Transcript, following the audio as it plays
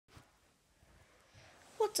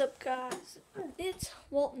What's up, guys? It's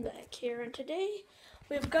Walton back here, and today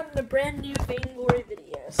we've gotten a brand new Vainglory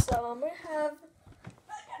video. So I'm gonna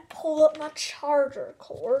pull up my charger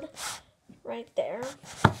cord right there.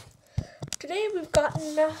 Today we've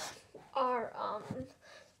gotten our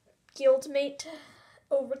guildmate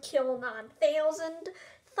Overkill 9000.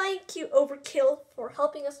 Thank you, Overkill, for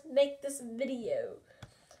helping us make this video.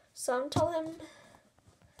 So I'm telling him.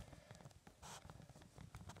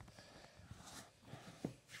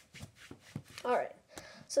 Alright,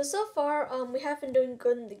 so far, we have been doing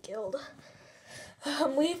good in the guild.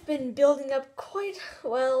 We've been building up quite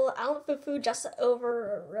well. Alphafu just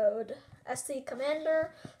overrode SC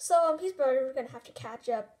Commander, so he's probably going to have to catch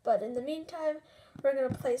up, but in the meantime, we're going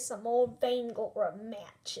to play some old Vainglory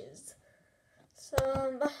matches. So,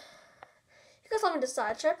 you guys let me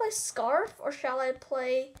decide, should I play Scarf, or shall I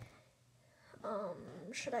play,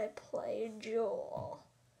 Jewel?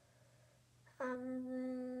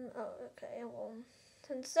 Oh, okay, well,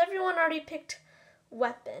 since everyone already picked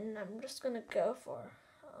weapon, I'm just gonna go for,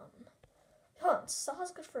 hold on,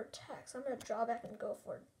 Saw's good for attacks. I'm gonna draw back and go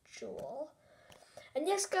for Jewel. And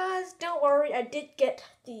yes, guys, don't worry, I did get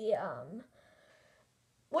the,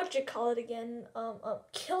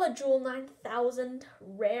 Killa-Joule 9000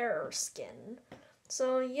 rare skin.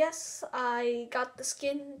 So, yes, I got the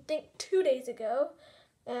skin, I think, 2 days ago,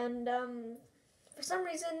 and, for some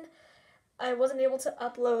reason, I wasn't able to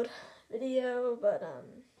upload video, but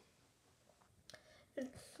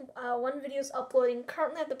one video is uploading.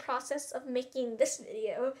 Currently, in the process of making this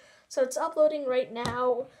video, so it's uploading right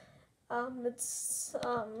now. It's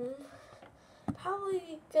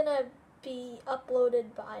probably gonna be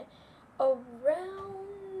uploaded by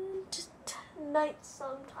around tonight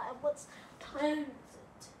sometime. What time is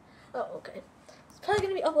it? Oh, okay. It's probably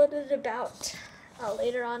gonna be uploaded about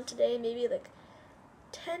later on today, maybe like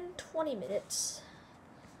 10-20 minutes.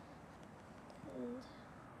 And,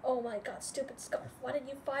 oh my god, stupid Scarf. Why did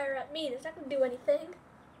you fire at me? It's not going to do anything.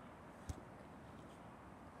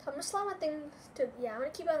 So I'm going to slide my thing to, I'm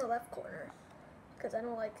going to keep it on the left corner, because I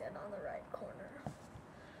don't like it on the right corner.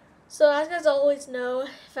 So as you guys always know,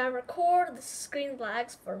 if I record, the screen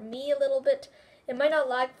lags for me a little bit. It might not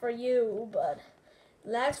lag for you, but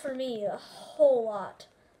it lags for me a whole lot.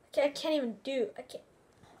 I can't even do,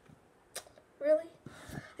 really?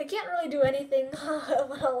 I can't really do anything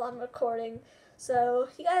while I'm recording, so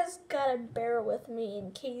you guys gotta bear with me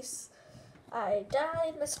in case I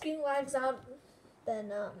die, my screen lags out,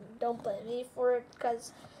 then don't blame me for it,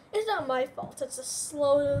 because it's not my fault, it's a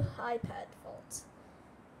slow iPad fault.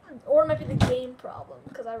 Or it might be the game problem,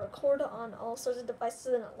 because I record on all sorts of devices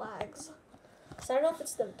and it lags. So I don't know if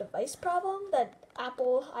it's the device problem, that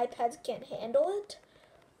Apple iPads can't handle it,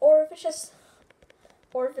 or if it's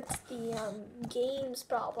the game's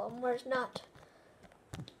problem, where it's not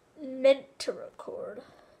meant to record.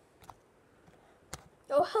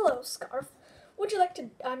 Oh, hello, Scarf. Would you like to,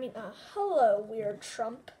 hello, weird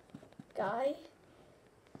Trump guy.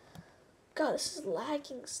 God, this is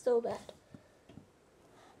lagging so bad.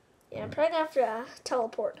 Yeah, I'm probably gonna have to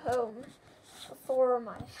teleport home before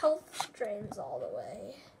my health drains all the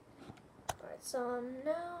way. Alright, so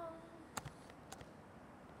now,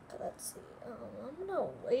 let's see, I'm gonna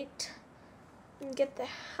wait and get the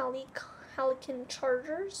Halican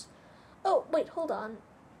chargers. Oh, wait, hold on.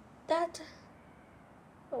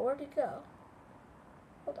 Where'd it go?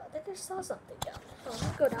 Hold on, I think I saw something down there. Oh,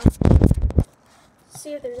 let's go down.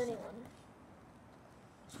 See if there's anyone.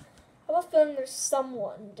 I have a feeling there's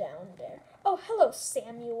someone down there. Oh, hello,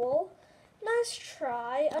 Samuel. Nice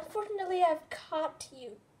try. Unfortunately, I've caught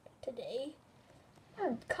you today.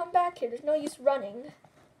 Come back here. There's no use running.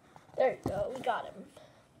 There you go. We got him.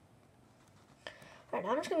 Alright,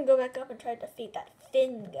 now I'm just going to go back up and try to defeat that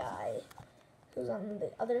Finn guy who's on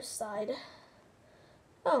the other side.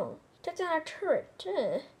 Oh, took down our turret.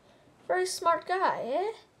 Very smart guy,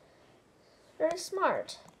 eh? Very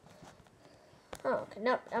smart. Oh, okay.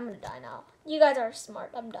 Nope, I'm going to die now. You guys are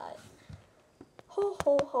smart. I'm dying. Ho,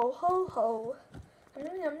 ho, ho, ho, ho. I'm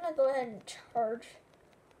going to go ahead and charge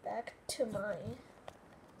back to my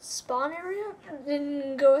spawn area, and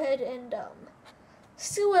then go ahead and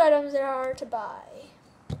see what items there are to buy.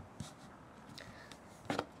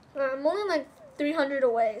 I'm only like 300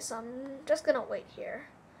 away, so I'm just gonna wait here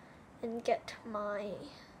and get my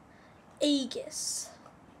Aegis.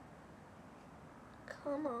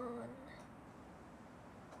 Come on.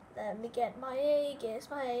 Let me get my Aegis,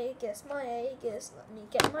 my Aegis, my Aegis. Let me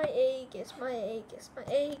get my Aegis, my Aegis, my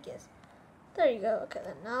Aegis. There you go. Okay,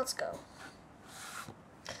 then now let's go.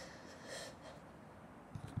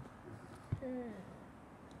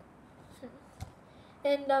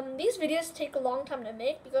 And these videos take a long time to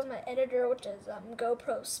make because my editor, which is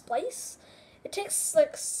GoPro Splice, it takes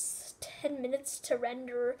like 10 minutes to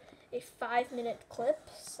render a 5-minute clip.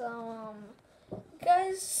 So,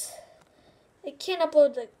 guys, I can't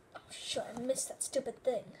upload the. Oh shit! I missed that stupid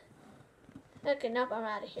thing. Okay, nope, I'm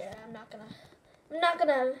out of here. I'm not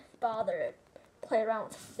gonna bother to play around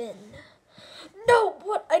with Finn. No,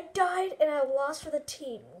 what? I died and I lost for the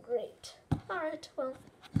team. Great. All right, well,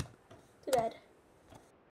 too bad.